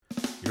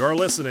You're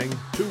listening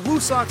to Woo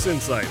Sox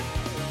Insider,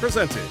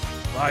 presented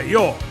by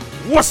your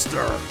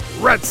Worcester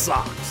Red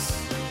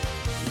Sox.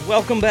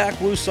 Welcome back,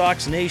 Woo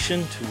Sox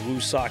Nation, to Woo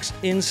Sox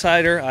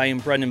Insider. I am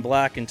Brendan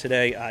Black, and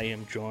today I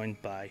am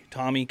joined by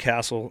Tommy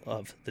Cassell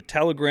of the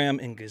Telegram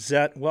and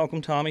Gazette.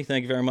 Welcome, Tommy.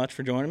 Thank you very much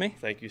for joining me.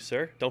 Thank you,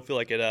 sir. Don't feel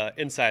like an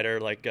insider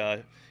like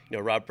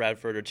Rob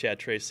Bradford or Chad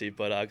Tracy,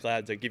 but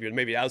glad to give you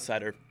maybe an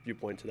outsider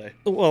viewpoint today.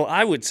 Well,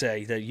 I would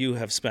say that you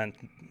have spent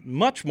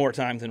much more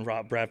time than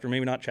Rob Bradford,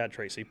 maybe not Chad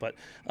Tracy, but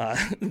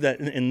that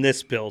in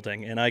this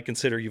building, and I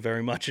consider you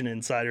very much an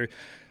insider.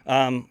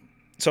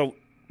 So,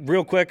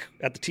 real quick,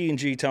 at the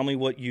T&G, tell me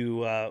what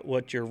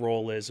your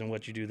role is and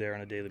what you do there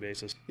on a daily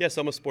basis. Yes,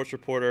 I'm a sports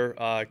reporter.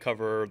 I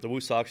cover the Woo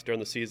Sox during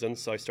the season,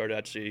 so I started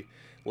actually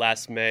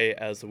last May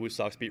as the Woo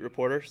Sox beat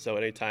reporter. So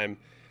anytime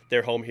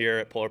they're home here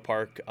at Polar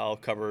Park, I'll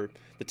cover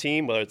the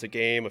team, whether it's a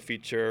game, a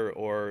feature,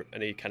 or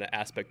any kind of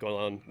aspect going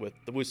on with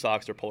the Woo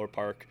Sox or Polar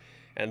Park.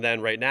 And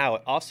then right now,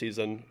 off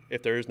season,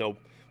 if there is no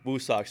Woo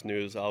Sox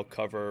news, I'll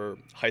cover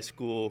high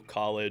school,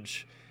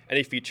 college,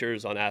 any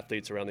features on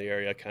athletes around the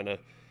area, kind of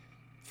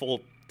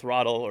full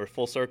throttle or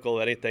full circle,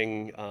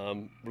 anything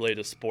related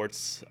to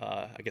sports.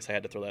 I guess I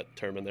had to throw that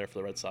term in there for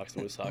the Red Sox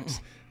and Woo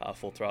Sox,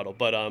 full throttle.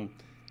 But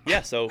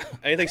so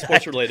anything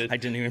sports related. I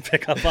didn't even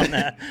pick up on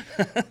that.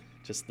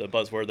 Just the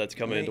buzzword that's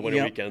coming into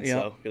winter weekend,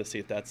 so going to see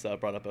if that's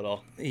brought up at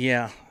all.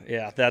 Yeah,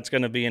 that's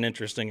going to be an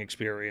interesting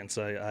experience.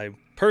 I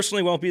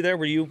personally won't be there.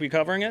 Will you be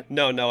covering it?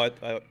 No.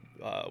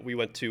 We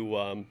went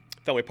to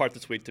Fenway Park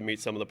this week to meet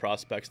some of the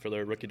prospects for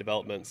their rookie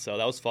development, so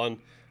that was fun.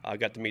 I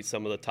got to meet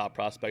some of the top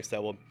prospects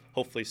that we'll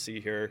hopefully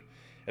see here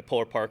at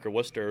Polar Park or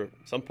Worcester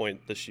at some point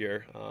this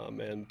year,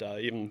 and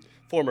even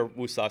former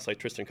Woo Sox like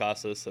Tristan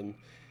Casas and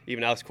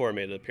even Alex Cora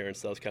made an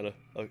appearance. That was kind of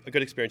a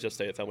good experience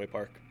yesterday at Fenway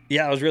Park.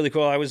 Yeah, it was really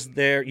cool. I was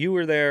there. You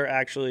were there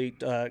actually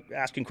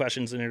asking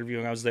questions and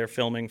interviewing. I was there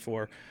filming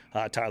for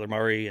Tyler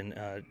Murray, and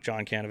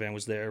John Canavan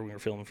was there. We were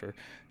filming for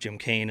Jim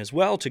Kane as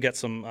well to get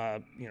some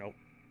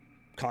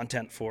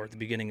content for the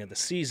beginning of the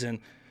season.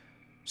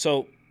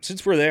 So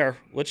since we're there,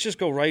 let's just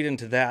go right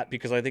into that,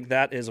 because I think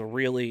that is a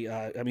really,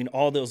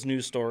 all those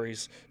news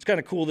stories, it's kind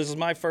of cool. This is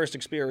my first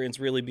experience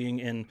really being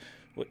in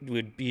what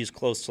would be as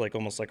close to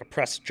almost like a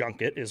press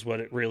junket is what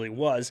it really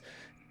was.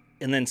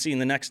 And then seeing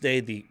the next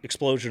day the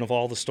explosion of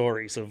all the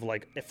stories of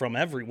from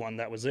everyone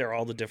that was there,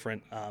 all the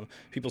different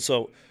people.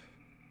 So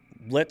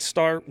let's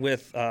start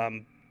with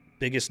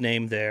biggest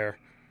name there,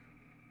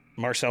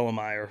 Marcelo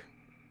Meyer.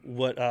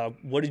 What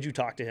did you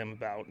talk to him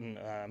about? And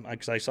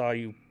because I saw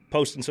you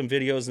posting some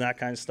videos and that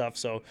kind of stuff,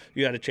 so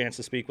you had a chance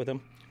to speak with him?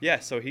 Yeah,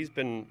 so he's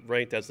been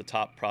ranked as the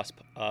top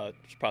prospect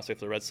for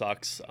the Red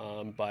Sox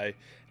by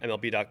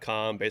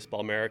MLB.com,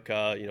 Baseball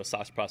America,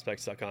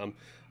 SoxProspects.com.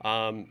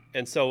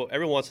 And so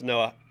everyone wants to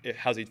know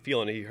how's he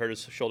feeling. He hurt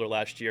his shoulder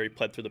last year. He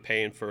pled through the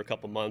pain for a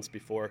couple months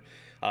before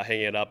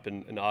hanging it up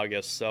in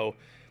August. So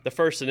the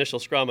first initial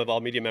scrum of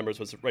all media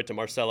members was right to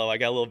Marcelo. I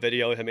got a little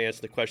video of him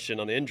answering the question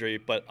on the injury,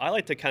 but I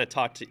like to kind of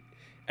talk to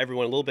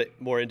everyone a little bit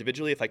more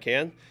individually if I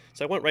can.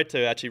 So I went right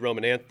to actually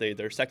Roman Anthony,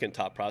 their second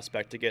top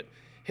prospect, to get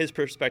his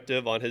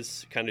perspective on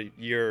his kind of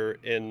year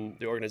in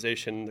the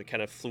organization that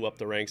kind of flew up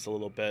the ranks a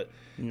little bit.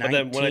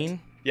 19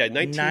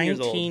 years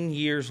old. 19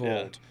 years old.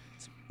 Yeah.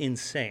 It's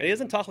insane. And he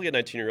doesn't talk like a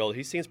 19-year-old.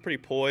 He seems pretty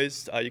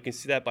poised. You can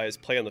see that by his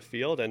play on the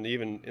field and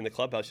even in the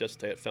clubhouse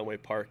yesterday at Fenway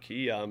Park.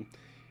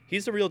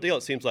 He's the real deal,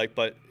 it seems like,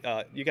 but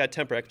you got to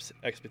temper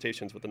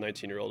expectations with the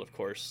 19-year-old, of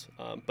course.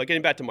 But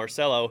getting back to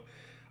Marcelo,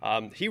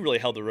 he really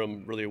held the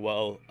room really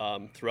well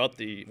throughout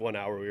the 1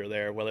 hour we were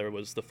there, whether it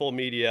was the full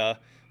media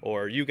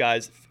or you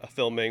guys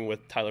filming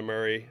with Tyler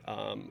Murray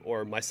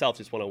or myself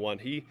just one-on-one.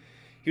 He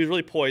was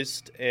really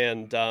poised,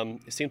 and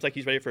it seems like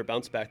he's ready for a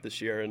bounce back this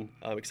year, and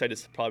I'm excited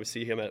to probably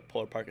see him at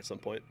Polar Park at some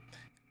point.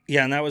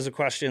 Yeah, and that was a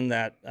question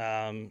that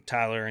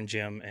Tyler and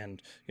Jim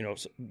and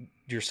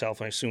yourself,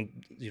 I assume,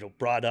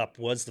 brought up,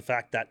 was the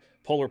fact that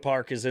Polar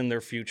Park is in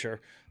their future,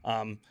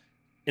 and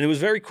it was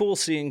very cool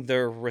seeing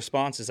their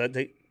responses. That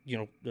they,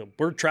 the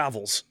word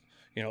travels,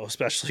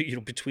 especially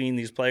between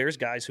these players,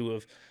 guys who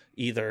have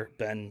either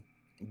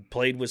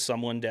played with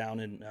someone down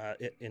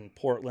in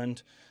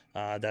Portland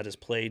that has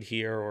played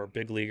here or a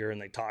big leaguer,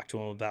 and they talked to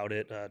him about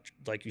it.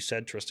 Like you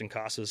said, Tristan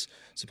Casas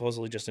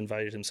supposedly just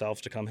invited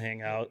himself to come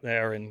hang out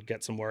there and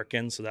get some work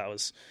in, so that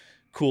was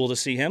cool to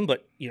see him.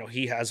 But,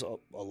 he has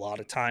a lot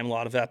of time, a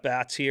lot of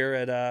at-bats here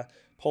at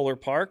Polar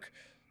Park.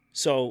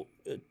 So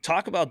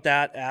talk about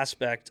that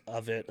aspect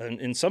of it.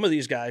 And some of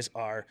these guys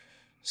are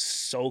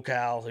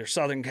SoCal, they're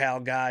Southern Cal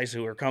guys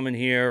who are coming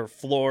here,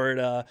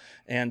 Florida,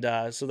 and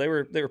so they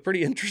were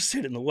pretty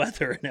interested in the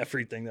weather and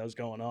everything that was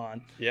going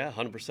on. Yeah,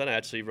 100%. I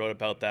actually wrote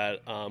about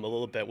that a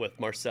little bit with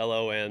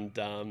Marcelo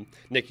and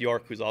Nick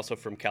York, who's also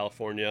from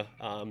California.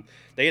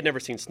 They had never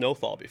seen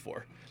snowfall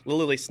before,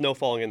 literally snow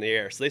falling in the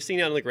air. So they've seen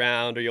it on the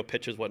ground or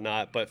pictures,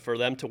 whatnot, but for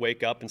them to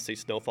wake up and see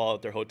snowfall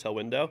at their hotel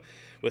window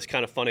was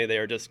kind of funny. They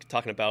were just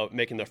talking about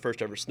making their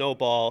first ever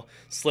snowball,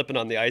 slipping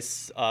on the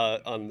ice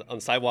on the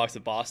sidewalks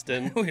of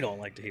Boston. We don't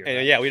like to hear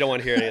that. Yeah, we don't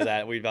want to hear any of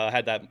that. We've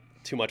had that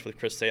too much with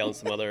Chris Sale and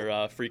some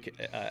other freak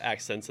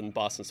accents in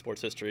Boston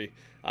sports history.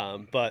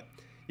 But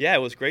yeah, it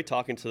was great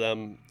talking to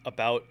them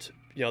about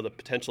the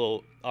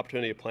potential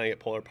opportunity of playing at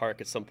Polar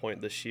Park at some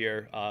point this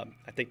year.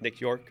 I think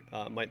Nick York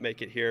might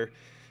make it here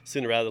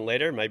sooner rather than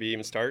later, maybe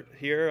even start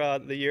here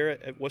the year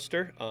at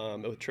Worcester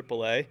with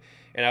AAA.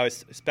 And I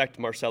always expect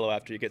Marcelo,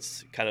 after he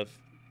gets kind of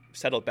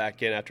settled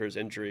back in after his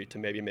injury, to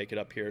maybe make it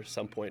up here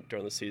some point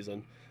during the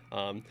season.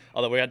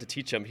 Although we had to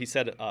teach him, he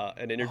said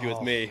an interview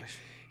with me,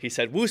 he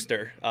said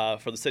Worcester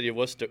for the city of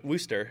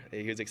Worcester.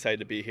 He was excited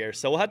to be here,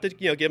 so we'll have to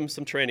give him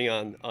some training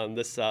on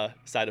this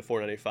side of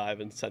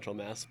 495 in Central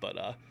Mass.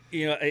 But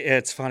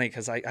it's funny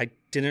because I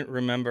didn't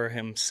remember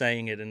him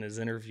saying it in his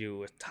interview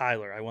with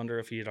Tyler. I wonder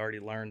if he had already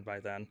learned by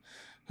then,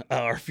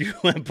 or if you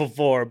went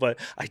before. But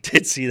I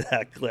did see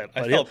that clip.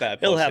 But I felt bad.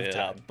 He'll have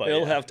time. But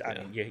he'll yeah, have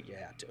time. yeah. I mean, you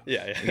have to.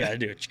 Yeah. You got to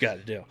do what you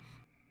got to do.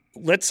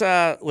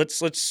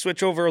 Let's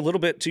switch over a little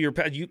bit to your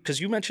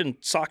because you mentioned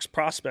Sox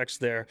prospects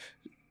there.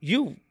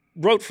 You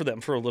wrote for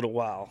them for a little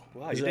while.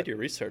 Wow, you did your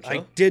research, huh?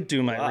 I did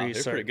do my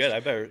research. They're pretty good. I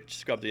better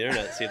scrub the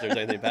internet and see if there's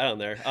anything bad on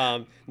there.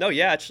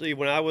 Actually,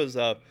 when I was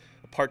a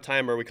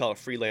part-timer, we call it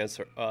a freelance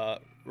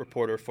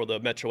reporter for the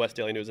Metro West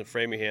Daily News in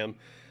Framingham,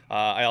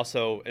 I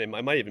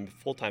might even be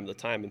full-time at the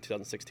time in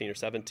 2016 or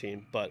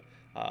 17, but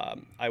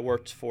I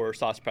worked for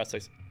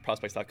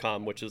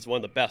SoxProspects.com, which is one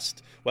of the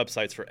best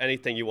websites for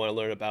anything you want to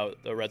learn about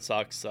the Red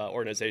Sox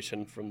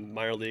organization, from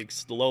minor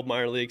leagues, the low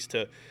minor leagues,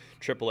 to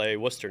AAA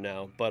Worcester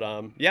now. But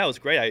it was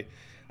great.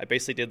 I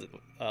basically did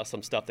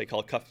some stuff they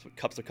call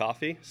cups of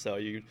coffee. So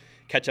you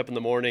catch up in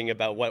the morning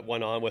about what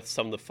went on with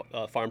some of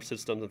the farm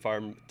systems and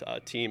farm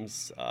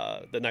teams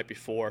the night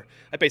before.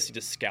 I basically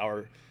just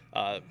scour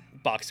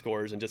box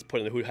scores and just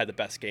put in who had the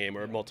best game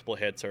or multiple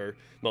hits or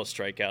most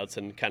strikeouts,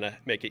 and kind of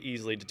make it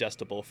easily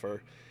digestible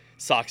for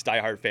Sox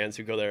diehard fans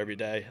who go there every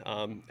day.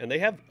 And they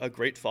have a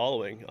great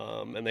following,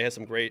 and they have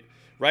some great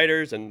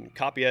writers and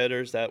copy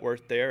editors that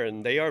work there,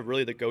 and they are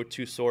really the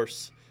go-to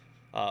source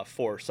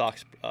for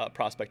Sox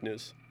prospect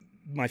news.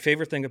 My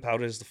favorite thing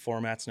about it is the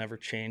format's never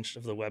changed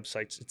of the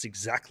websites. It's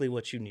exactly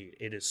what you need.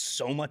 It is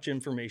so much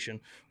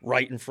information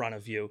right in front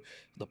of you.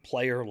 The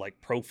player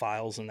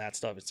profiles and that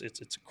stuff.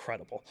 It's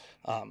incredible.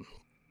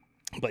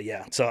 But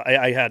yeah, so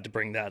I had to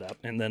bring that up.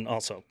 And then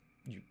also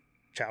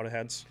Chowda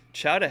Heads.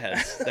 Chowda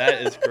Heads,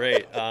 that is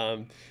great.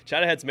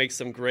 Chowda Heads makes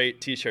some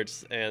great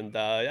T-shirts, and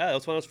that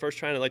was when I was first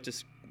trying to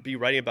just be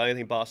writing about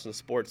anything Boston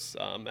sports.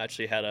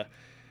 Actually had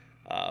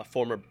a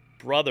former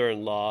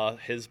brother-in-law,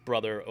 his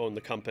brother owned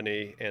the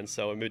company, and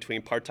so in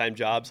between part-time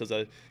jobs as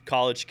a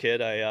college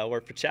kid, I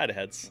worked for Chowda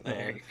Heads.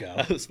 There you go.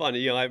 It was fun.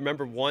 I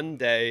remember one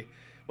day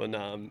when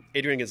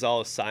Adrian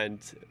Gonzalez signed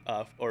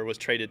or was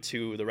traded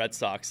to the Red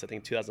Sox, I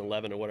think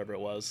 2011 or whatever it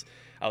was.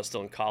 I was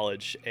still in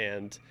college,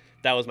 and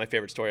that was my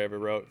favorite story I ever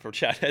wrote for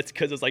Chowda Heads,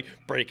 because it's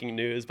breaking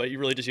news, but you're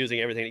really just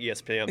using everything that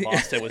ESPN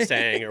Boston was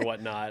saying or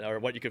whatnot, or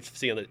what you could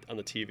see on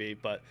the TV.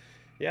 But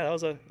yeah, that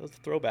was a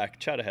throwback.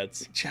 Chowda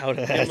Heads.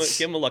 Chowda Heads.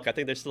 Give them a look. I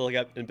think they're still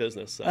in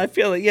business. So. I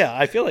feel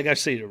like I've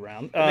seen it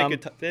around.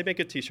 They make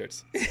good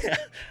T-shirts. Yeah.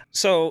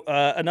 So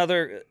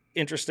another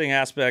interesting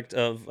aspect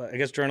of, I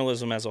guess,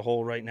 journalism as a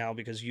whole right now,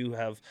 because you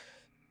have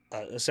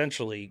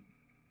essentially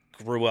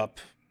grew up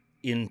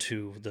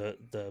into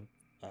the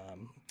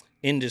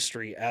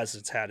industry as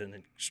it's had an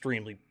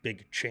extremely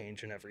big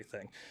change and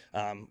everything.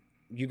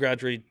 You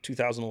graduated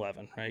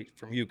 2011, right,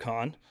 from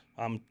UConn.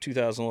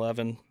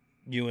 2011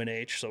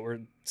 UNH, so we're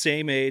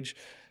same age,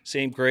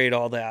 same grade,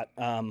 all that.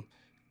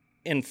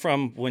 And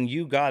from when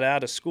you got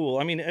out of school,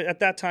 I mean, at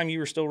that time you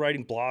were still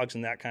writing blogs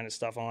and that kind of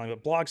stuff online,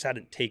 but blogs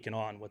hadn't taken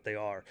on what they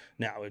are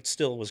now. It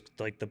still was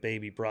like the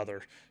baby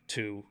brother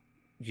to,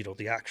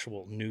 the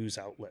actual news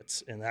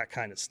outlets and that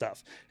kind of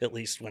stuff, at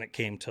least when it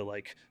came to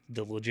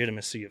the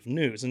legitimacy of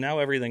news. And now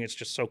everything is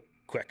just so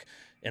quick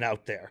and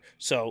out there.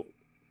 So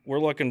we're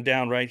looking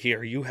down right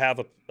here. You have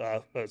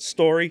a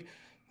story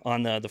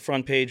on the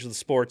front page of the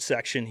sports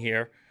section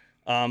here.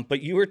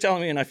 But you were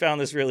telling me, and I found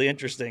this really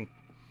interesting,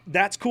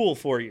 that's cool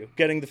for you,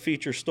 getting the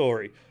feature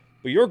story.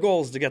 But your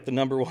goal is to get the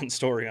number one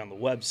story on the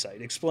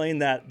website. Explain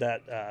that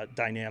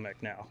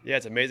dynamic now. Yeah,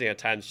 it's amazing how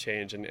times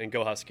change, and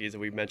go Huskies.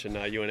 We mentioned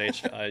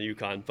UNH,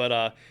 UConn.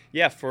 But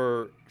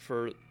for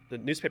the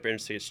newspaper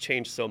industry, it's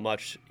changed so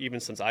much, even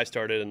since I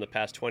started in the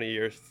past 20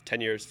 years,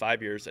 10 years,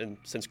 5 years, and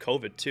since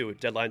COVID too.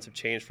 Deadlines have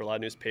changed for a lot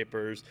of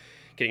newspapers.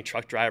 Getting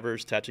truck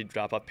drivers to actually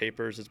drop off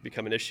papers has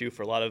become an issue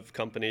for a lot of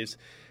companies.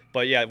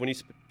 But yeah, when you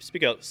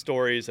speak about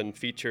stories and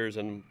features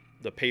and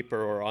the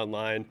paper or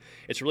online,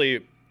 it's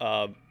really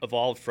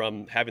evolved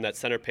from having that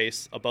center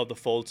pace above the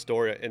fold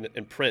story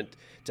in print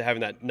to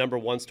having that number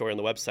one story on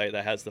the website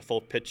that has the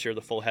full picture,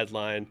 the full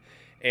headline,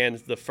 and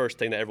the first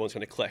thing that everyone's going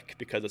to click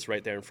because it's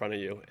right there in front of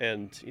you.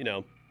 And,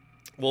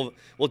 we'll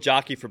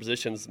jockey for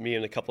positions, me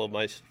and a couple of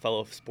my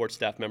fellow sports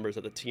staff members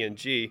at the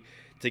TNG,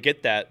 to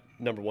get that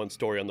number one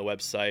story on the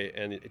website.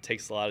 And it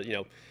takes a lot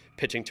of,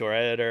 pitching to our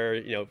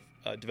editor,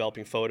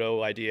 developing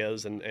photo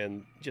ideas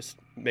and just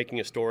making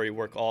a story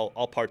work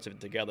all parts of it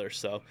together.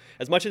 So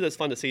as much as it's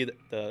fun to see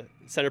the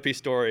centerpiece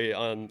story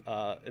on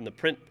in the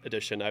print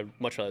edition, I'd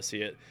much rather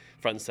see it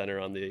front and center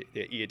on the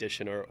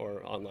e-edition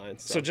or online.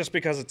 So just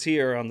because it's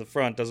here on the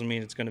front doesn't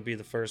mean it's going to be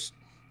the first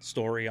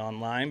story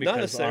online,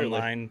 because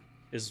online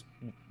is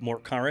more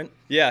current?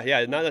 Yeah,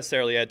 not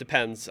necessarily. Yeah, it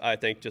depends, I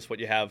think, just what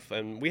you have.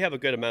 And we have a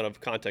good amount of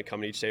content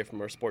coming each day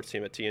from our sports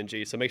team at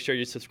TNG, so make sure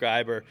you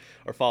subscribe or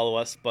follow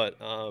us. But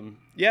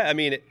yeah, I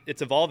mean,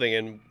 it's evolving,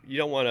 and you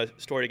don't want a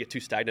story to get too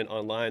stagnant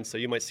online, so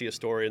you might see a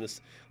story on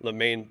the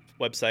main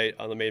website,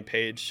 on the main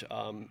page,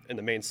 in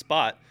the main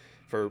spot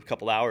for a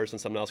couple hours, and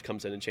someone else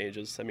comes in and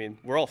changes. I mean,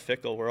 we're all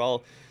fickle. We're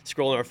all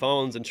scrolling our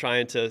phones and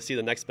trying to see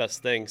the next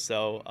best thing.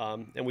 So,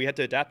 and we had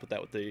to adapt with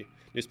that with the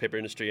newspaper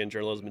industry and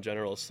journalism in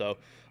general. So,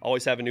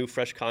 always having new,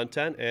 fresh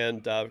content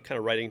and kind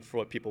of writing for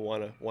what people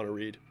want to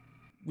read.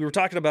 We were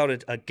talking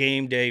about a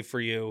game day for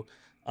you,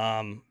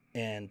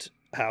 and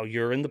how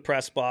you're in the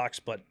press box,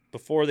 but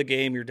before the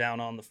game, you're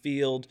down on the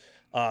field.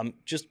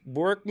 Just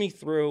work me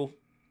through.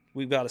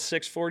 We've got a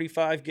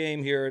 6:45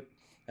 game here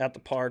at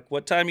the park.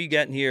 What time are you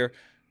getting here?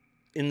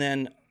 And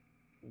then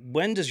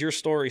when does your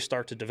story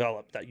start to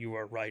develop that you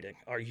are writing?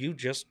 Are you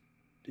just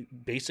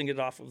basing it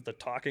off of the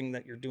talking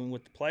that you're doing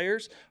with the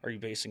players? Are you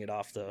basing it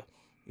off the,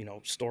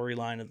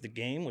 storyline of the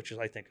game, which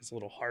I think is a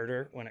little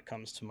harder when it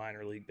comes to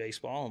minor league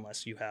baseball,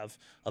 unless you have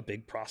a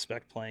big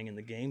prospect playing in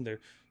the game. There,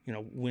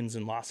 wins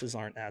and losses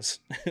aren't as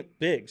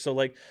big. So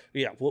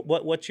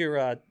what's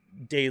your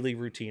daily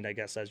routine, I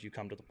guess, as you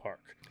come to the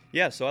park?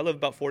 Yeah, so I live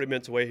about 40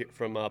 minutes away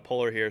from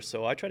Polar here,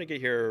 so I try to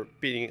get here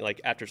beating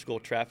after school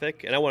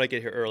traffic, and I want to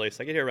get here early,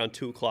 so I get here around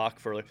 2 o'clock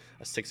for a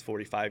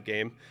 6:45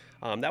 game.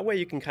 That way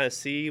you can kind of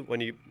see when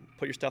you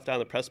put your stuff down in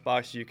the press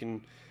box, you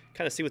can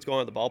kind of see what's going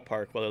on at the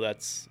ballpark, whether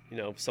that's,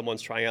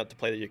 someone's trying out to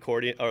play the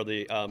accordion or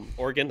the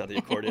organ, not the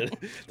accordion.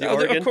 The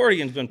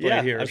accordion's been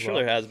played here I'm as sure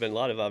well. there has been a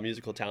lot of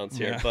musical talents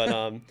here,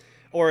 but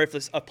or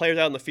if a player's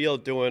out in the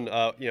field doing,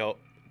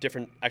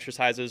 different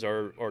exercises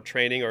or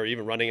training or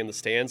even running in the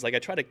stands. I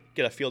try to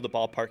get a feel of the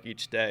ballpark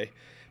each day.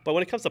 But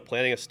when it comes to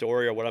planning a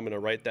story or what I'm going to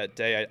write that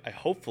day, I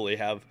hopefully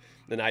have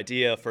an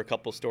idea for a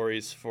couple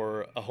stories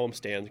for a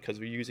homestand, because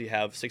we usually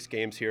have 6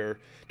 games here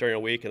during a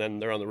week and then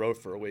they're on the road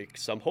for a week.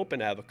 So I'm hoping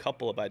to have a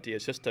couple of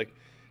ideas just to,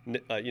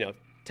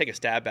 take a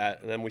stab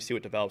at, and then we see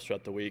what develops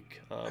throughout the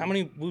week. How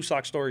many Woo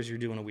Sox stories are you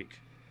doing a week?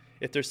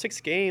 If there's 6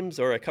 games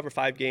or I cover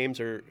 5 games,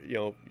 or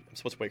I'm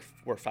supposed to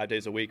work 5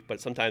 days a week, but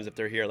sometimes if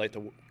they're here, I like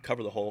to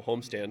cover the whole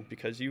homestand,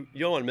 because you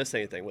don't want to miss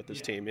anything with this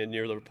team, and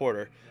you're the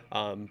reporter.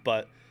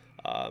 But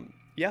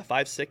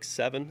 5, 6,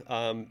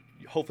 7,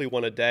 hopefully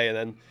one a day, and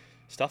then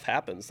stuff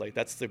happens.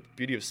 That's the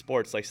beauty of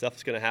sports.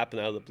 Stuff's going to happen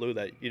out of the blue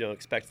that you don't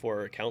expect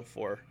for or account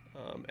for,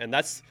 and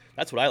that's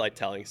what I like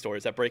telling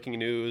stories. That breaking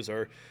news,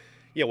 or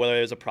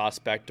whether it's a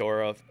prospect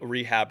or a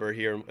rehabber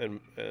here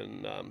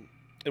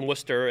in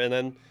Worcester, and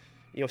then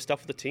stuff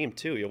with the team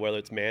too, whether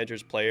it's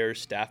managers,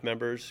 players, staff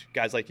members,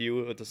 guys like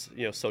you with this,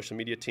 social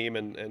media team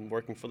and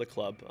working for the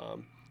club.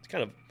 It's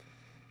kind of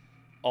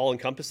all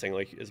encompassing.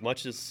 As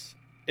much as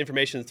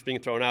information that's being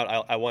thrown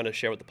out, I want to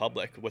share with the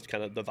public what's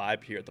kind of the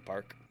vibe here at the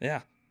park.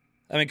 Yeah.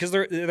 I mean, because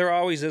there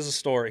always is a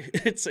story.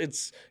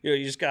 It's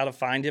you just got to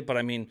find it. But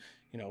I mean,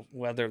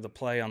 whether the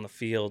play on the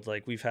field,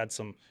 we've had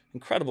some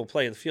incredible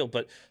play in the field,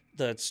 but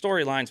the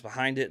storylines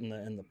behind it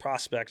and the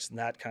prospects and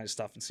that kind of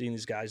stuff, and seeing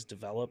these guys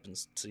develop and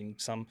seeing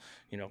some,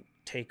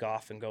 take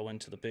off and go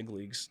into the big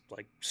leagues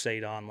like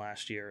Sadon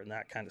last year and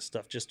that kind of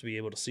stuff, just to be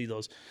able to see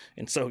those.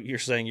 And so you're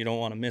saying you don't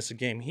want to miss a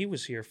game. He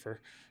was here for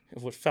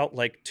what felt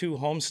like 2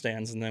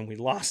 homestands, and then we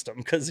lost him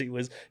because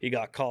he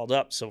got called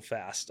up so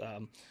fast.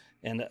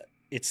 And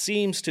it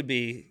seems to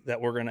be that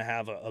we're going to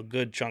have a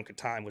good chunk of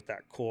time with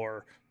that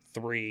core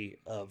 3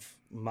 of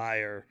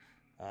Meyer,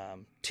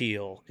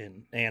 Teal,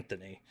 and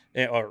Anthony,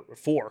 or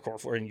 4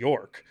 in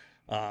York,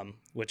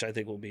 which I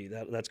think will be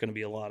that's going to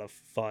be a lot of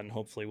fun.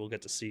 Hopefully we'll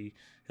get to see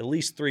at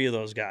least 3 of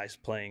those guys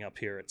playing up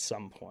here at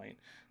some point.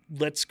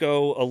 Let's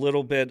go a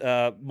little bit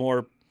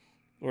more,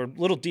 or a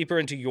little deeper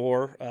into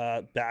your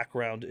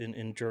background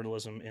in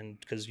journalism, and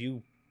because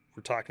you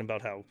were talking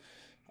about how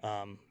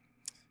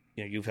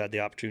you've had the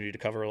opportunity to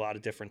cover a lot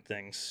of different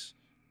things.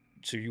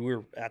 So you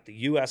were at the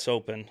U.S.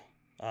 Open.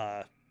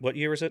 What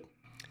year was it?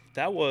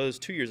 That was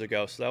 2 years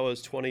ago, so that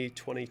was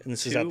 2022. And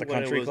this is at the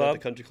Country At Club?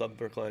 the Country Club in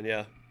Brookline,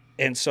 yeah.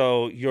 And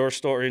so your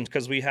story,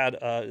 because we had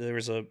there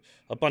was a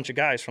bunch of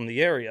guys from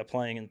the area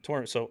playing in the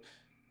tournament, so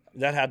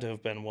that had to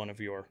have been one of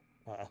your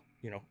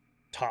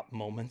top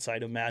moments,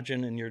 I'd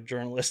imagine, in your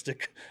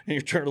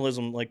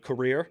journalism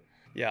career.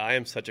 Yeah, I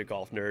am such a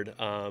golf nerd,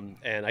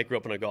 and I grew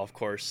up on a golf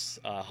course,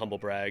 humble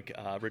brag,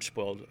 rich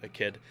spoiled a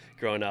kid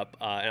growing up,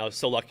 and I was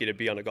so lucky to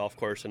be on a golf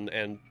course,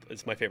 and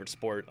it's my favorite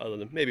sport other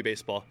than maybe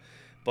baseball.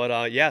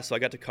 But so I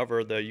got to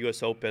cover the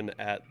U.S. Open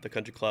at the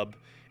Country Club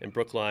in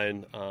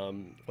Brookline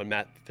when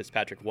Matt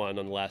Fitzpatrick won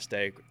on the last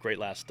day. Great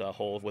last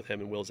hole with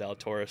him and Will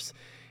Zalatoris.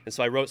 And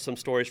so I wrote some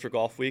stories for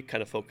Golf Week,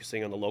 kind of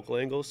focusing on the local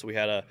angles. So we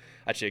had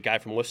actually a guy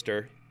from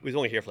Worcester. He was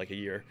only here for like a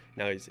year.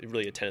 Now he's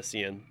really a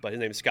Tennessean, but his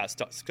name is Scott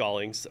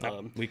Stallings.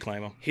 We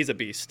claim him. He's a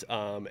beast.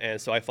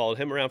 And so I followed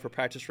him around for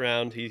practice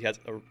round. He has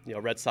a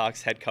Red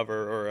Sox head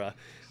cover or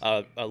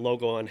a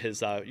logo on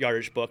his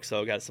yardage book,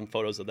 so I got some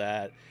photos of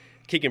that.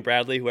 Keegan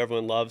Bradley, who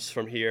everyone loves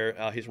from here,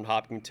 he's from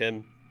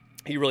Hopkinton.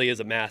 He really is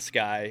a mass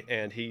guy,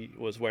 and he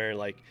was wearing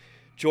like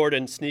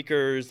Jordan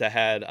sneakers that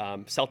had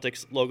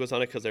Celtics logos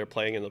on it because they were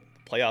playing in the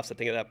playoffs, I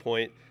think, at that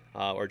point,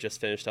 or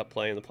just finished up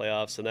playing in the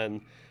playoffs. And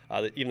then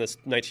even this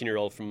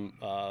 19-year-old from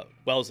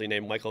Wellesley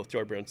named Michael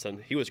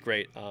Thorbjornsson, he was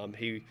great.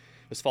 He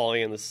was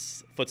following in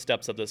the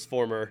footsteps of this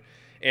former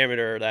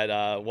amateur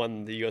that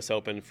won the U.S.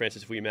 Open,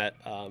 Francis Ouimet,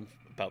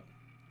 about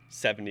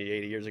 70,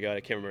 80 years ago.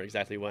 I can't remember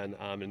exactly when.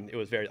 And it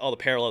was all the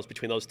parallels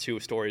between those two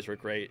stories were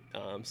great.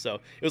 So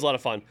it was a lot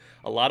of fun.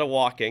 A lot of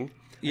walking.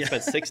 Yeah. I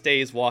spent 6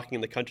 days walking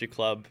in the country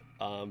club.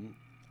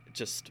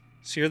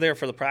 So you're there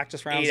for the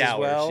practice rounds 8 as hours.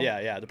 well?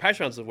 Yeah. The practice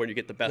rounds is where you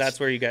get the best. That's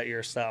where you get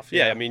your stuff.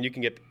 Yeah, I mean, you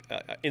can get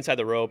inside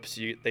the ropes.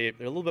 They're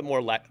a little bit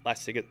more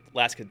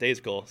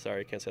lackadaisical.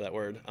 Sorry, I can't say that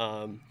word.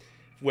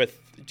 With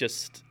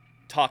just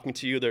talking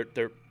to you,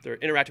 they're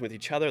interacting with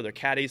each other. Their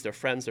caddies, their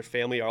friends, their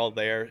family are all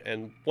there.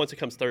 And once it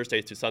comes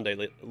Thursday to Sunday,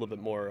 a little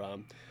bit more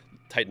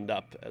tightened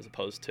up as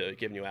opposed to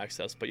giving you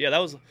access. But yeah, that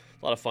was a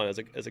lot of fun.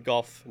 As a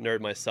golf nerd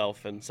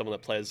myself and someone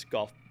that plays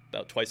golf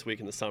about twice a week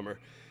in the summer,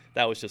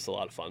 that was just a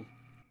lot of fun.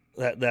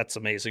 That's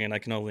amazing, and I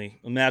can only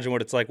imagine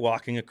what it's like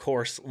walking a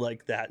course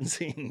like that and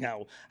seeing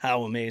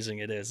how amazing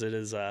it is. It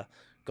is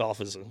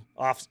golf is an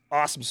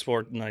awesome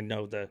sport, and I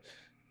know that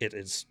it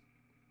is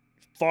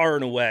far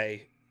and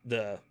away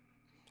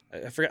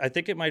I forget. I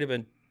think it might have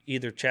been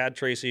either Chad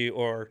Tracy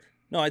or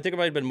no. I think it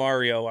might have been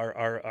Mario,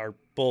 our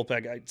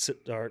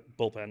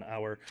bullpen,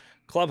 our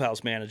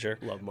clubhouse manager.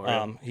 Love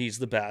Mario. He's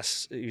the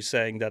best. He's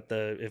saying that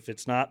if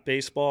it's not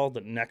baseball,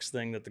 the next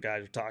thing that the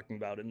guys are talking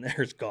about in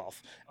there is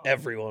golf.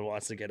 Everyone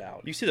wants to get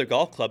out. You see the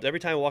golf clubs every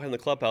time I walk in the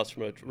clubhouse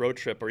from a road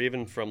trip, or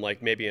even from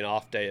like maybe an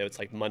off day. It's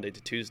like Monday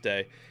to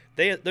Tuesday.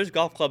 There's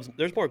golf clubs.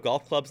 There's more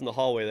golf clubs in the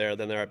hallway there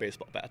than there are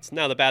baseball bats.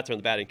 Now the bats are in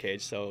the batting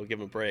cage, so give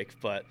them a break.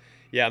 But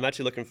yeah, I'm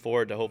actually looking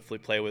forward to hopefully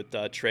play with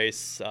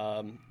Trace,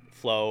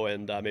 Flo,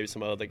 and maybe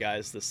some other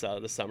guys this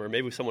summer.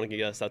 Maybe someone can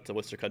get us out to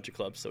Worcester Country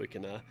Club so we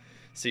can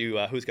see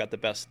who's got the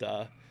best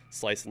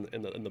slice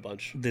in the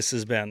bunch. This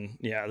has been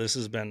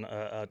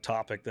a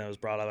topic that was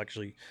brought up.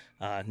 Actually,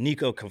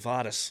 Nico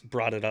Cavadas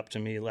brought it up to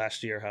me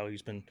last year, how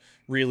he's been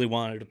really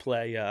wanted to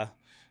play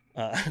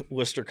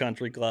Worcester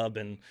Country Club,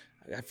 and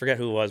I forget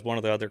who it was. One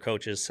of the other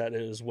coaches said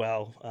it as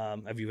well.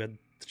 Have you had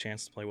the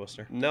chance to play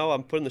Worcester? No,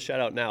 I'm putting the shout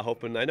out now,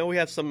 hoping. I know we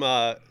have some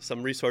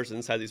resources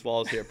inside these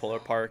walls here at Polar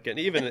Park, and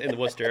even in the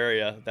Worcester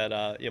area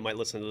that you might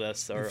listen to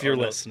this. If you're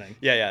listening.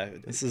 Yeah.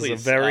 This please,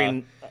 is a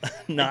very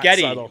not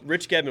Getty, subtle.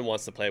 Rich Gedman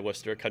wants to play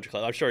Worcester Country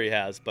Club. I'm sure he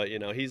has, but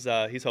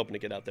he's hoping to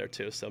get out there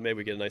too. So maybe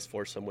we get a nice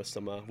foursome with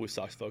some Woo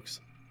Sox folks.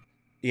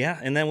 Yeah,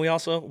 and then we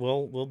also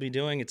we'll be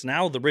doing. It's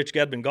now the Rich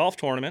Gedman Golf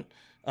Tournament.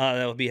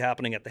 That will be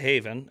happening at the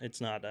Haven. It's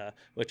not,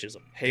 which is a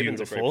Haven's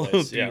beautiful, a great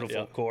place.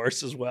 beautiful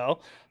course as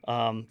well.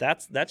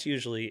 That's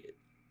usually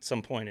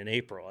some point in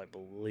April, I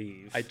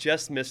believe. I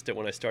just missed it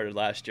when I started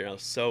last year. I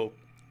was so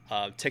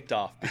ticked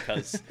off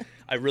because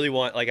I really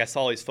I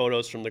saw all these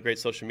photos from the great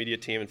social media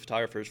team and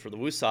photographers for the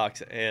Woo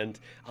Sox, and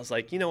I was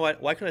like, you know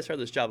what? Why couldn't I start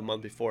this job a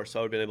month before so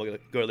I would have been able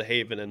to go to the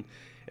Haven and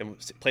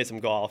play some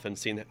golf and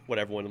see what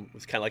everyone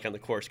was kind of like on the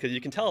course, because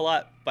you can tell a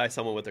lot by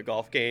someone with their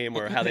golf game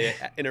or how they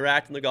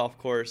interact on the golf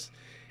course.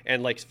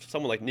 And like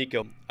someone like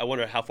Nico, I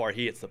wonder how far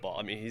he hits the ball.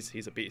 I mean,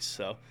 he's a beast.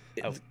 So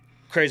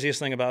craziest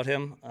thing about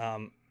him,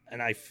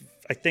 and I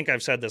think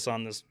I've said this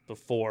on this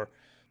before,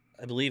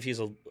 I believe he's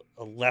a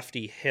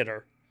lefty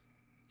hitter,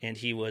 and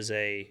he was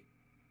a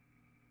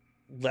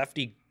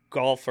lefty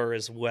golfer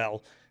as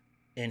well,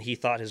 and he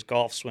thought his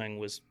golf swing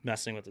was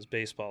messing with his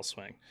baseball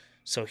swing,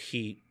 so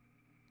he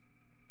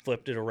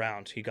flipped it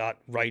around. He got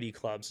righty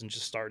clubs and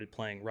just started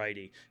playing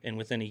righty, and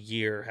within a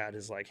year had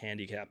his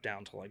handicap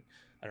down to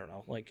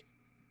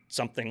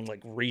something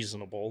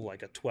reasonable,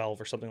 like a 12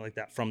 or something like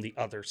that from the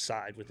other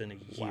side within a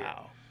year.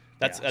 Wow.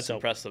 That's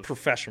impressive.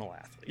 Professional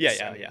athletes.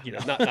 Yeah.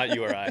 Not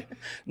you or I.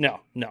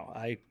 No,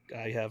 I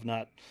have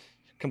not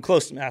come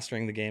close to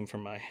mastering the game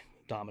from my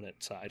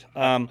dominant side.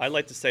 I'd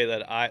like to say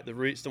that the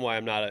reason why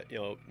I'm not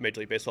a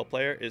Major League Baseball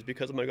player is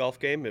because of my golf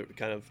game.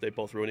 They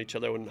both ruin each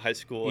other in high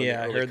school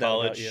and early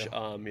college.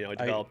 I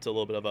developed a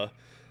little bit of a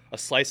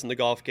slice in the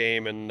golf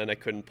game, and then I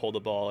couldn't pull the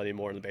ball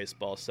anymore in the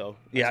baseball. So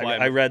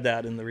I read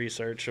that in the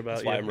research about.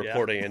 That's why I'm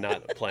reporting and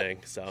not playing.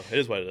 So it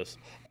is what it is.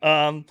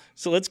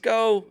 So let's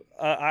go.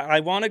 I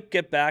want to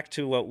get back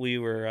to what we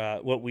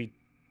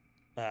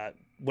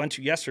went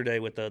to yesterday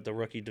with the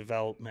rookie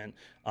development,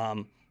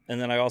 and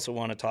then I also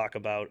want to talk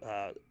about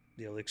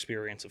the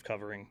experience of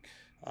covering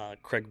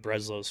Craig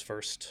Breslow's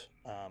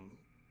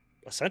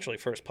essentially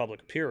first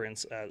public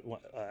appearance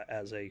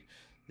as a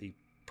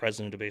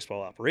president of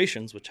baseball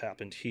operations, which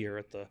happened here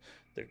at the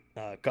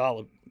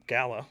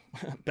gala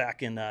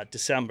back in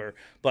December.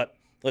 But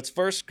let's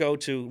first go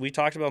to, we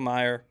talked about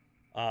Meyer,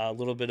 a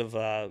little bit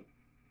of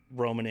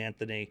Roman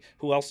Anthony.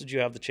 Who else did you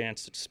have the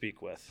chance to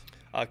speak with?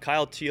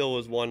 Kyle Teal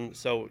was one.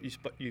 So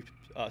you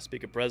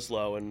speak of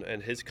Breslow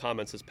and his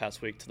comments this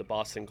past week to the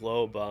Boston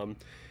Globe,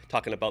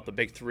 talking about the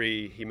big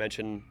three. He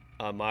mentioned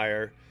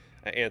Meyer,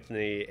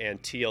 Anthony,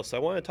 and Teal. So I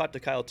want to talk to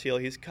Kyle Teal.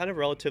 He's kind of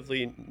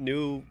relatively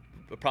new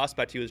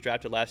prospect. He was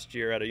drafted last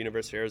year at a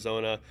University of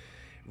Arizona.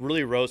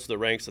 Really rose to the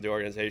ranks of the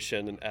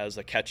organization as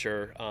a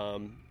catcher.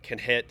 Can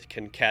hit,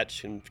 can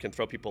catch, and can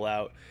throw people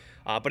out.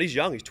 But he's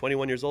young. He's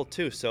 21 years old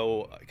too.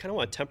 So I kind of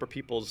want to temper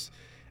people's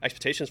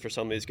expectations for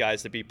some of these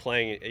guys to be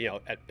playing,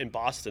 in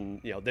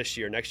Boston, this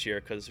year, next year,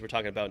 because we're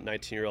talking about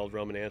 19-year-old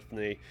Roman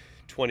Anthony,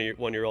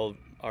 21-year-old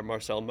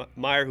Marcel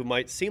Meyer, who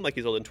might seem like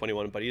he's older than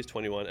 21, but he is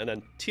 21, and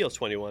then Teal's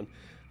 21.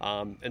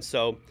 And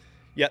so,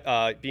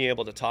 being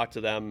able to talk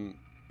to them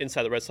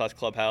inside the Red Sox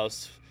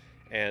clubhouse,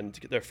 and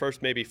their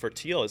first, maybe for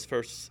Teal, his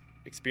first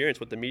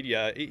experience with the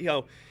media,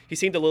 he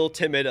seemed a little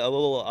timid, a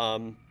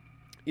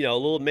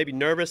little maybe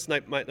nervous,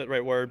 not the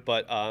right word,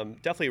 but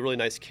definitely a really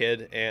nice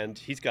kid, and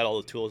he's got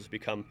all the tools to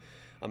become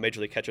a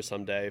major league catcher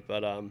someday.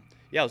 But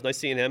it was nice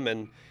seeing him,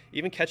 and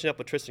even catching up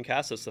with Tristan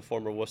Casas, the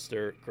former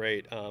Worcester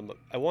great.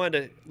 I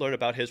wanted to learn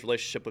about his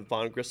relationship with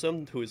Vaughn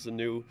Grissom, who is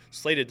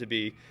slated to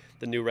be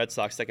the new Red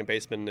Sox second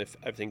baseman if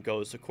everything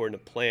goes according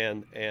to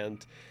plan.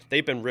 And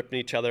they've been ripping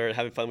each other and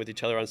having fun with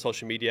each other on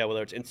social media,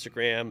 whether it's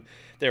Instagram.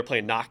 They were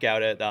playing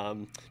knockout at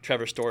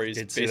Trevor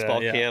Story's baseball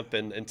camp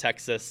in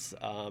Texas.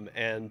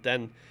 And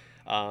then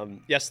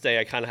yesterday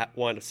I kind of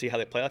wanted to see how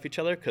they play off each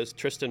other, because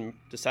Tristan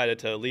decided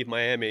to leave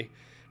Miami,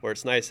 where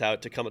it's nice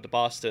out, to come up to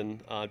Boston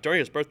during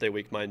his birthday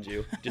week, mind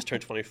you, just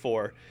turned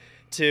 24,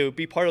 to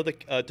be part of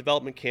the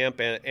development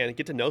camp and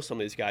get to know some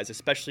of these guys,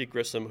 especially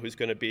Grissom, who's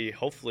going to be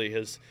hopefully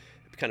his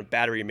kind of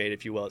battery mate,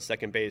 if you will, at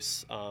second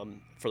base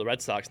for the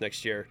Red Sox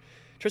next year.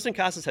 Tristan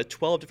Casas had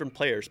 12 different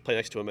players play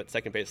next to him at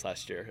second base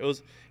last year. It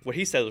was what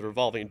he said was a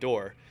revolving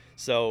door.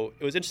 So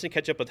it was interesting to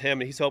catch up with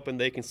him, and he's hoping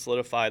they can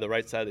solidify the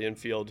right side of the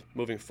infield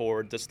moving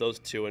forward, just those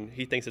two. And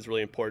he thinks it's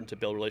really important to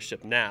build a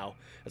relationship now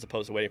as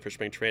opposed to waiting for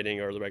spring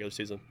training or the regular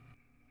season.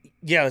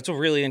 Yeah, that's a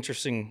really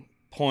interesting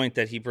point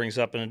that he brings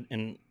up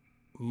in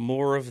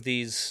more of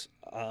these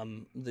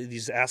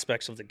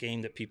aspects of the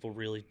game that people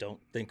really don't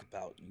think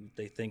about.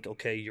 They think,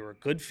 okay, you're a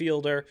good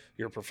fielder,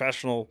 you're a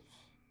professional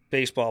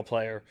baseball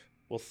player,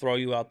 we'll throw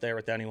you out there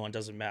with anyone,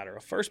 doesn't matter.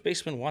 A first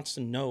baseman wants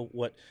to know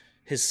what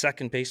his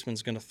second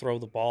baseman's going to throw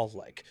the ball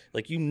like.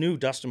 Like, you knew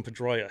Dustin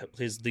Pedroia,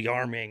 the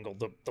arm angle,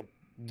 the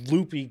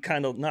loopy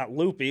kind of, not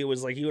loopy, it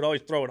was like he would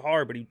always throw it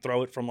hard, but he'd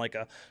throw it from like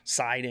a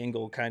side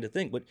angle kind of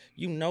thing. But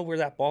you know where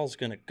that ball's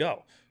going to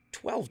go.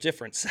 12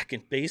 different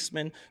second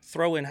basemen,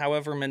 throw in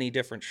however many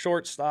different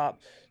shortstop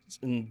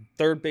and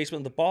third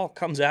baseman, the ball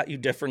comes at you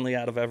differently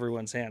out of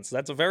everyone's hands. So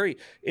that's a very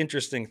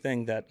interesting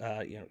thing that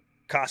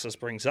Casas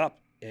brings up,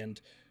 and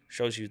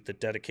shows you the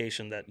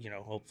dedication that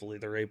hopefully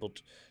they're able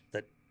to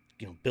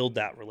build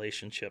that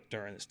relationship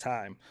during this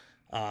time.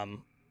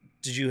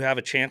 Did you have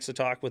a chance to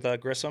talk with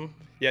Grissom?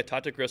 Yeah,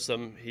 talked to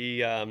Grissom.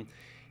 He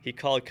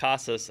called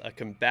Casas a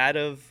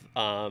combative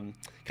kind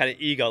of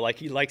ego. Like,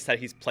 he likes that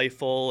he's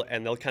playful,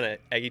 and they'll kind of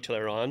egg each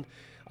other on.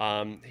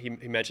 He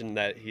mentioned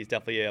that he's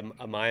definitely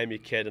a Miami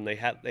kid, and they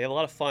have a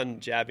lot of fun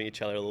jabbing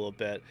each other a little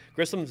bit.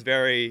 Grissom's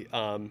very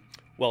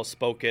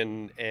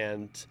well-spoken,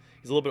 and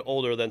he's a little bit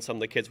older than some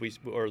of the kids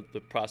or the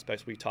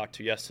prospects we talked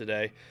to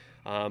yesterday,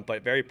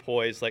 but very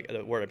poised, like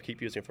the word I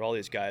keep using for all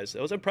these guys.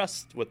 I was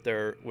impressed with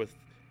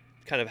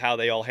kind of how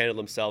they all handled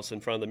themselves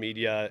in front of the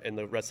media in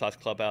the Red Sox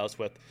clubhouse,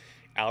 with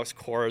Alex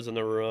Cora's in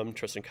the room,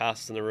 Tristan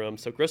Casas in the room.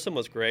 So Grissom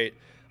was great.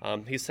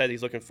 He said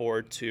he's looking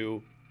forward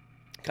to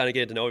kind of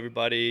getting to know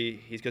everybody.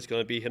 He's just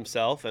going to be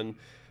himself, and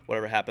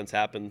whatever happens.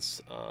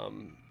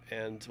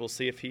 And we'll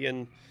see if he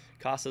and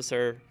Casas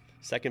are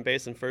second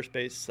base and first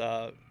base,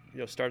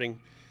 starting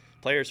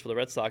players for the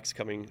Red Sox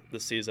coming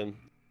this season.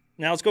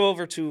 Now let's go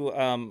over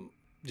to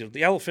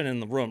the elephant in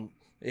the room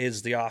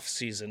is the off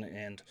season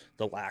and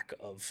the lack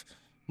of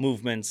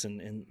movements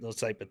and those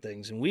type of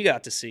things. And we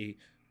got to see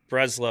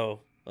Breslow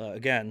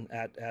again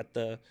at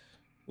the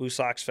Woo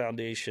Sox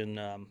Foundation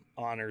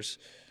honors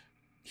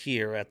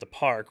here at the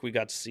park. We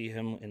got to see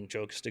him and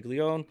Joe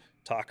Castiglione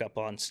talk up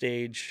on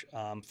stage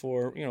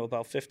for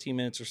about 15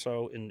 minutes or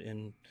so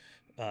in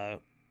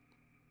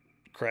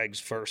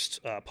Craig's first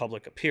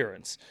public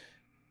appearance.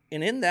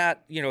 And in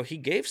that, he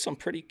gave some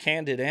pretty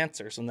candid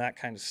answers and that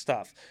kind of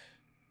stuff.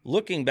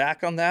 Looking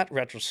back on that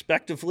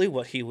retrospectively,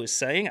 what he was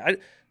saying,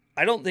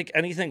 I don't think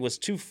anything was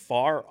too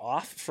far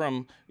off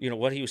from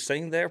what he was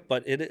saying there,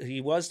 but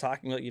he was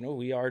talking about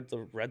we are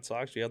the Red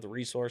Sox, we have the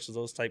resources,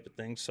 those type of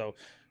things. So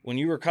when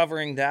you were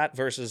covering that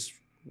versus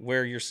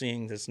where you're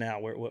seeing this now,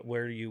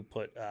 where do you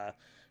put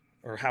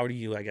or how do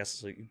you, I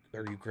guess,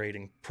 are you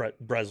grading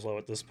Breslow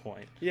at this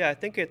point? Yeah, I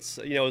think it's,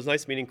 it was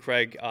nice meeting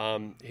Craig.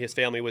 His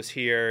family was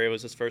here. It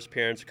was his first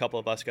appearance. A couple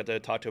of us got to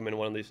talk to him in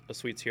one of these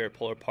suites here at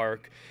Polar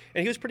Park.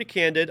 And he was pretty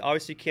candid.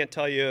 Obviously, can't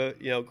tell you,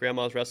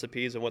 grandma's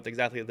recipes and what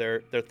exactly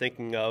they're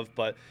thinking of.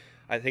 But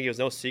I think it was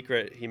no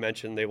secret. He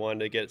mentioned they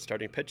wanted to get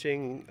starting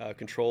pitching,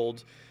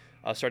 controlled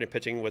starting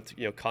pitching with,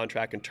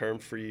 contract and term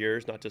for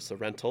years, not just a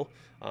rental.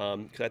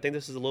 Because I think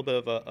this is a little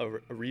bit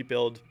of a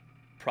rebuild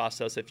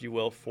process, if you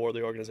will, for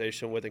the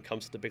organization when it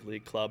comes to the big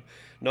league club.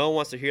 No one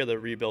wants to hear the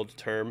rebuild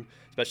term,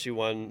 especially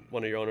when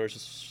one of your owners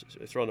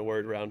is throwing the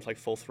word around like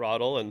full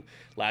throttle. And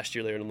last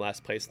year they were in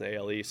last place in the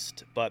AL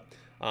East. But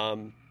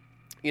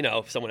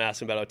if someone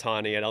asked him about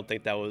Ohtani, I don't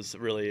think that was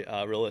really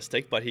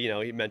realistic. But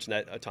he mentioned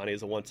that Ohtani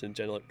is a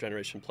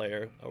once-in-generation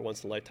player or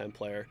once-in-a-lifetime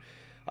player.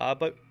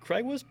 But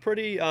Craig was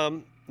pretty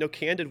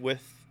candid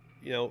with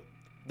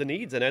the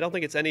needs, and I don't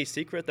think it's any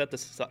secret that the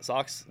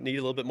Sox need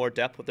a little bit more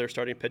depth with their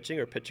starting pitching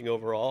or pitching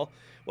overall,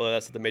 whether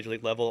that's at the major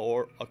league level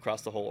or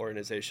across the whole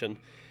organization.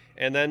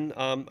 And then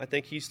I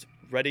think he's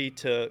ready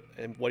to,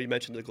 and what he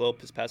mentioned to the Globe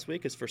this past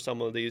week is for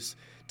some of these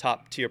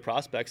top tier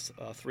prospects,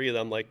 three of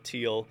them like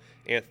Teal,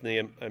 Anthony,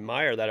 and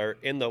Meyer that are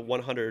in the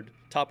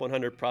top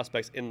 100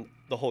 prospects in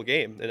the whole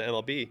game in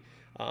MLB.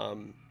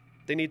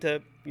 They need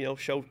to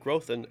show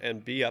growth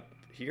and be up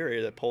here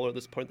at Polar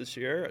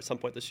at some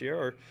point this year,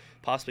 or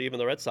possibly even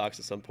the Red Sox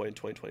at some point in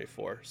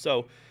 2024.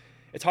 So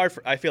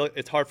I feel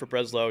it's hard for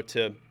Breslow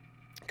to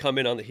come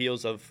in on the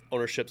heels of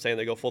ownership saying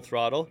they go full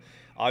throttle.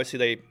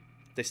 Obviously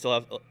they still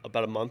have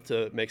about a month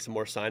to make some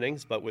more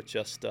signings, but with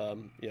just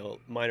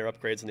minor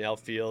upgrades in the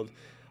outfield,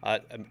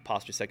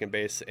 possibly second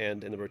base,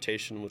 and in the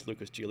rotation with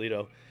Lucas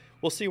Giolito,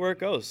 we'll see where it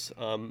goes.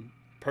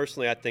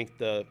 Personally, I think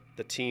the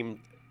team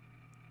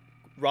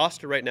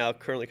roster right now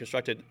currently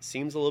constructed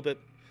seems a little bit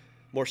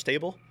more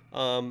stable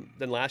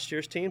than last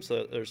year's team,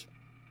 so there's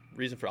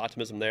reason for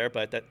optimism there,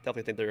 but I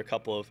definitely think they're a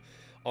couple of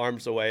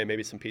arms away and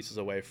maybe some pieces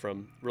away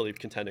from really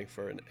contending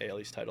for an AL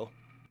East title.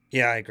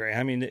 Yeah, I agree.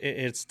 I mean,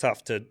 it's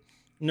tough to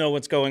know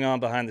what's going on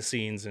behind the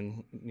scenes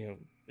and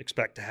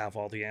expect to have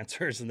all the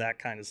answers and that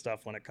kind of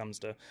stuff when it comes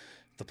to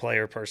the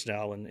player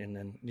personnel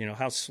and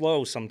how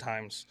slow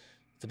sometimes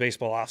the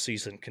baseball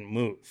offseason can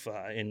move.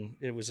 And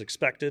it was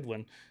expected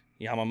when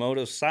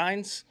Yamamoto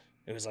signs,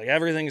 it was like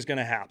everything's going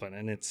to happen,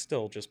 and it's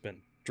still just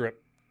been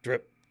drip,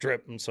 drip,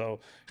 drip. And so,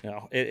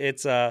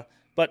 it's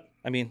but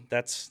I mean,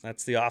 that's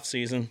the off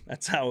season.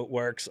 That's how it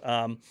works.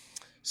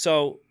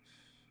 So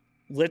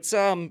let's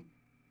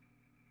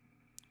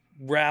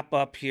wrap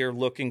up here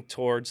looking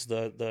towards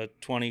the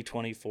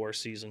 2024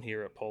 season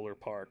here at Polar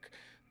Park.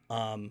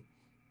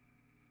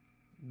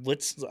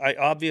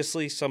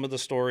 Obviously some of the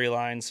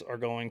storylines are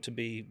going to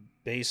be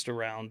based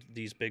around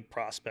these big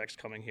prospects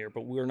coming here,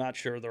 but we're not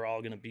sure they're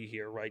all going to be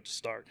here right to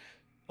start.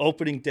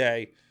 Opening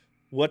day,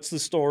 what's the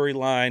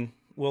storyline?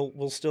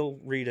 We'll still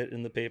read it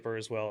in the paper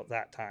as well at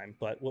that time.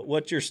 But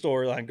what's your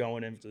storyline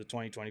going into the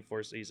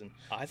 2024 season?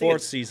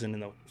 Fourth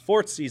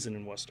season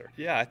in Worcester.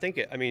 Yeah, I think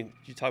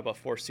you talk about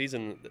fourth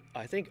season.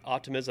 I think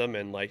optimism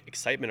and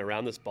excitement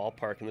around this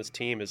ballpark and this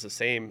team is the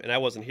same. And I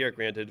wasn't here,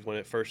 granted, when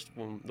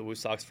the Woo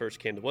Sox first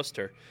came to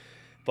Worcester.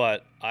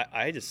 But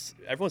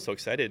everyone's so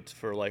excited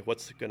for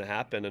what's going to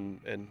happen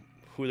and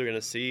who they're going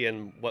to see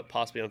and what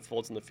possibly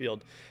unfolds in the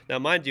field. Now,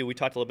 mind you, we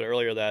talked a little bit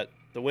earlier that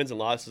the wins and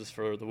losses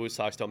for the Woo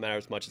Sox don't matter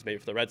as much as maybe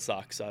for the Red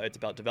Sox. It's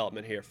about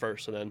development here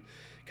first, and then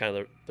kind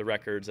of the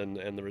records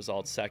and the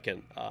results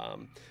second.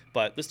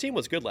 But this team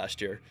was good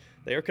last year.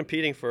 They were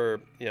competing for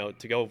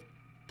to go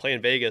play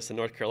in Vegas and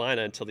North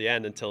Carolina until the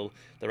end, until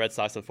the Red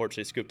Sox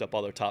unfortunately scooped up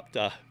all their top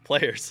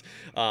players.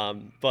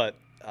 But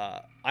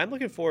I'm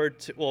looking forward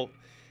to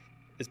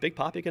is Big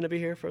Papi going to be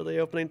here for the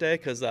opening day?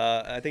 Because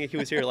I think he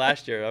was here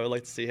last year. I would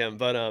like to see him.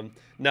 But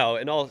no,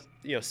 in all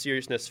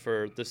seriousness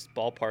for this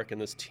ballpark and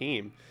this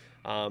team,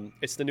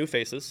 it's the new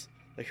faces.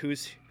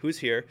 Who's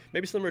here?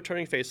 Maybe some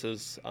returning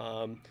faces.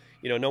 No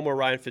more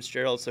Ryan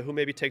Fitzgerald. So who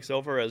maybe takes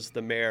over as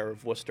the mayor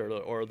of Worcester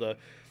or the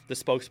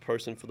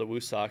spokesperson for the Woo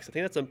Sox? I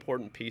think that's an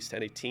important piece to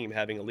any team,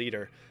 having a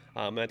leader.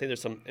 And I think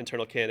there's some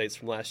internal candidates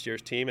from last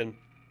year's team and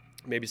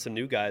maybe some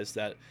new guys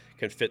that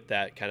can fit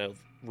that kind of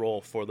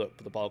role for the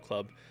ball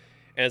club.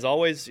 And as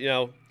always,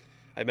 I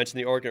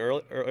mentioned the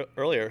Oregon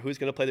earlier. Who's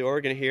going to play the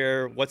Oregon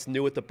here? What's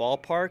new at the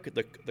ballpark,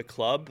 the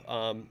club?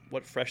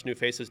 What fresh new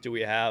faces do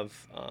we have?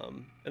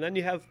 And then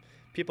you have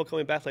people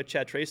coming back like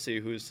Chad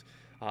Tracy, who's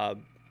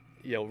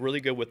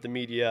really good with the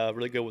media,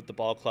 really good with the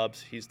ball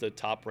clubs. He's the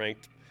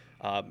top-ranked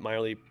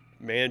minor league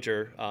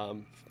manager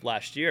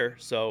last year.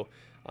 So,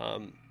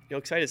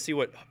 excited to see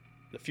what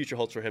the future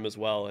holds for him as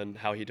well and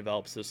how he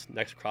develops this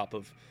next crop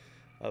of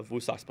Woo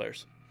Sox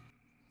players.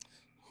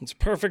 It's a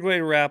perfect way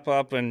to wrap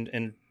up.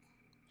 And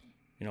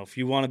if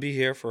you want to be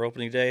here for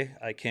opening day,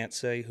 I can't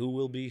say who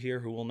will be here,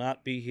 who will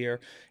not be here.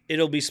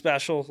 It'll be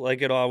special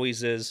like it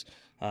always is.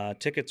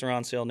 Tickets are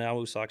on sale now,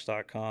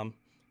 WooSox.com.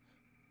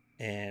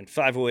 And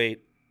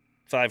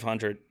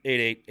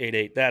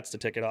 508-500-8888. That's the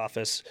ticket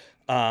office.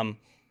 Tommy,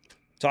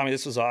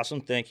 this was awesome.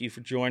 Thank you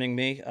for joining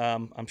me.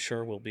 I'm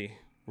sure we'll be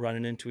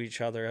running into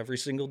each other every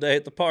single day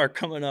at the park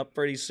coming up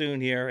pretty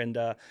soon here, and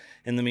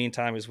in the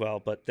meantime as well.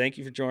 But thank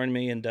you for joining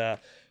me. And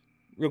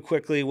real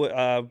quickly,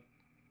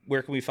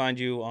 where can we find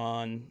you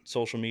on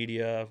social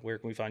media? Where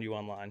can we find you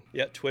online?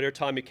 Yeah, Twitter,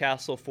 Tommy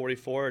Cassell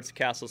 44. It's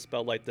Cassell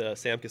spelled like the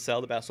Sam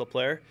Cassell, the basketball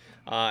player.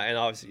 And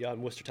obviously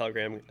on Worcester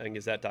Telegram and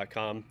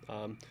Gazette.com.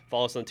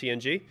 Follow us on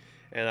TNG.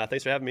 And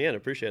thanks for having me in. I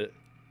appreciate it.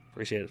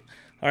 Appreciate it.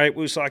 All right,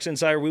 Woo Sox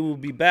Insider, we will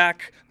be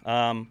back.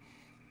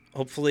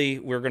 Hopefully,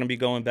 we're going to be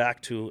going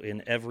back to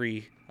an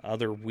every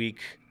other week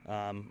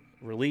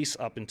release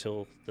up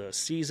until the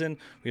season.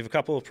 We have a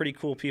couple of pretty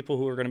cool people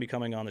who are going to be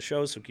coming on the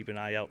show, so keep an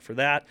eye out for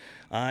that.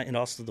 And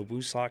also the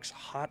Woo Sox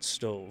Hot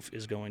Stove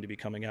is going to be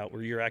coming out,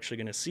 where you're actually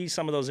going to see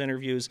some of those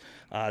interviews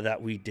that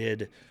we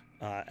did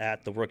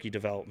at the rookie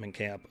development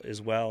camp,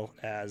 as well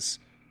as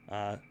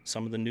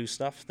some of the new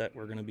stuff that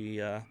we're going to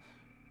be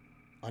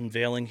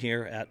unveiling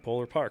here at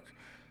Polar Park.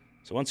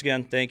 So once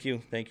again, thank you.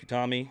 Thank you,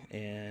 Tommy,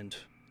 and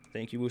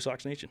thank you, Woo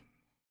Sox Nation.